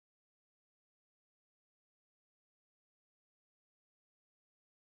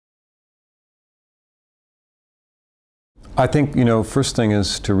I think, you know, first thing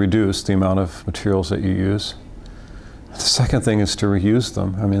is to reduce the amount of materials that you use. The second thing is to reuse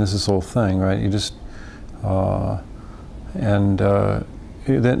them. I mean, this is the whole thing, right? You just, then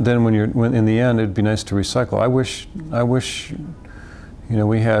when in the end, it'd be nice to recycle. I wish, you know,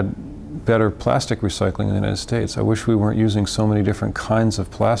 we had better plastic recycling in the United States. I wish we weren't using so many different kinds of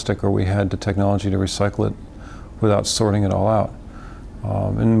plastic, or we had the technology to recycle it without sorting it all out.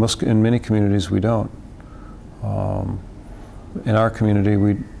 In many communities, we don't. In our community,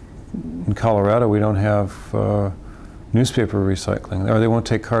 in Colorado, we don't have newspaper recycling, or they won't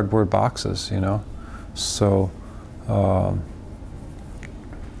take cardboard boxes, you know. So,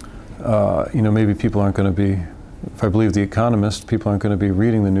 you know, maybe people aren't going to be, if I believe The Economist, people aren't going to be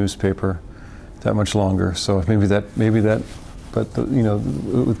reading the newspaper that much longer. So maybe that, but you know,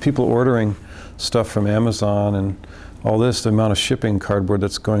 with people ordering stuff from Amazon and all this, the amount of shipping cardboard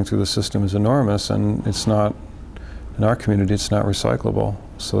that's going through the system is enormous, and it's not, in our community, it's not recyclable.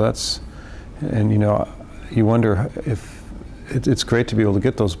 So that's, and you know, you wonder if, it's great to be able to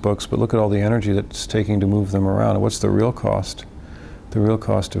get those books, but look at all the energy that's taking to move them around. And what's the real cost? The real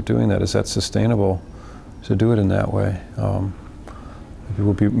cost of doing that, is that sustainable to do it in that way?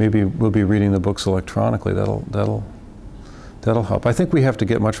 Maybe we'll be reading the books electronically. That'll help. I think we have to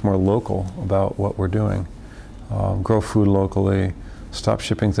get much more local about what we're doing. Grow food locally, stop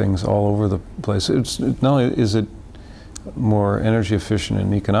shipping things all over the place. Not only is it more energy efficient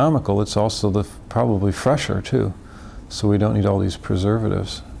and economical, it's also probably fresher too. So we don't need all these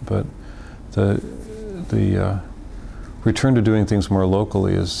preservatives. But the return to doing things more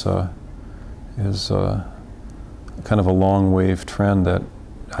locally is kind of a long wave trend that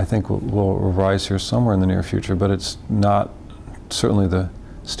I think will rise here somewhere in the near future, but it's not certainly the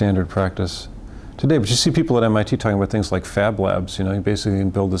standard practice today. But you see people at MIT talking about things like fab labs. You know, you basically can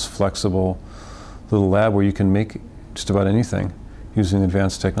build this flexible little lab where you can make just about anything using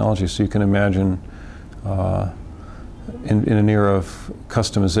advanced technology. So you can imagine in an era of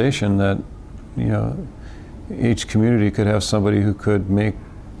customization that, you know, each community could have somebody who could make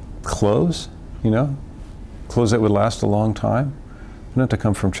clothes, you know, clothes that would last a long time. They don't have to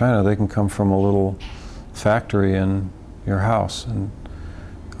come from China. They can come from a little factory in your house, and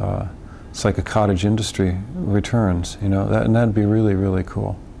it's like a cottage industry returns, you know, and that'd be really, really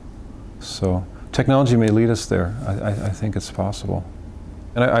cool. So technology may lead us there. I think it's possible.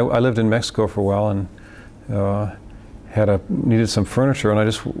 And I lived in Mexico for a while, and needed some furniture, and I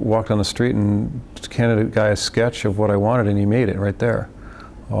just walked on the street and handed a guy a sketch of what I wanted, and he made it right there.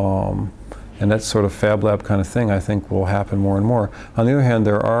 And that sort of Fab Lab kind of thing, I think, will happen more and more. On the other hand,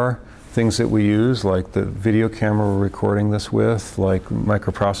 there are things that we use, like the video camera we're recording this with, like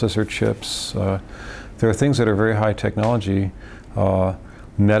microprocessor chips. There are things that are very high technology.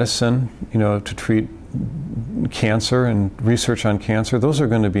 Medicine, you know, to treat cancer and research on cancer, those are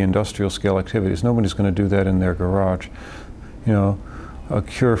going to be industrial scale activities. Nobody's going to do that in their garage. You know, a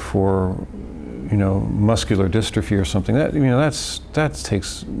cure for, you know, muscular dystrophy or something, that, you know, that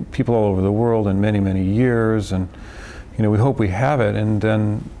takes people all over the world and many, many years, and, you know, we hope we have it, and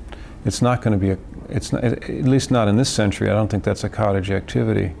then it's not going to be it's not, at least not in this century. I don't think that's a cottage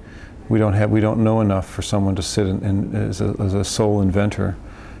activity. We don't know enough for someone to sit as a sole inventor,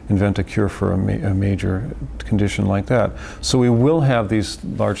 invent a cure for a major condition like that. So we will have these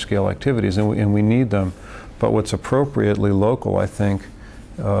large-scale activities, and we need them. But what's appropriately local, I think,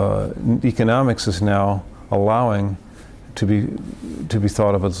 economics is now allowing to be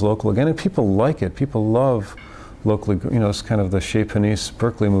thought of as local again, and people like it. People love locally, you know, it's kind of the Chez Panisse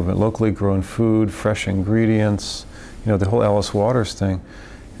Berkeley movement, locally grown food, fresh ingredients, you know, the whole Alice Waters thing.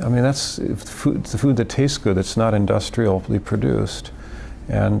 I mean, that's the food that tastes good, that's not industrially produced.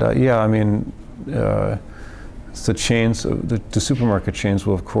 And yeah, I mean, the chains, the supermarket chains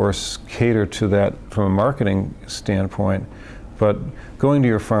will of course cater to that from a marketing standpoint, but going to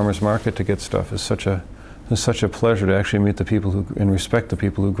your farmer's market to get stuff is such a pleasure, to actually meet the people and respect the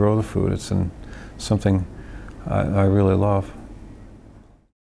people who grow the food. It's something I really love.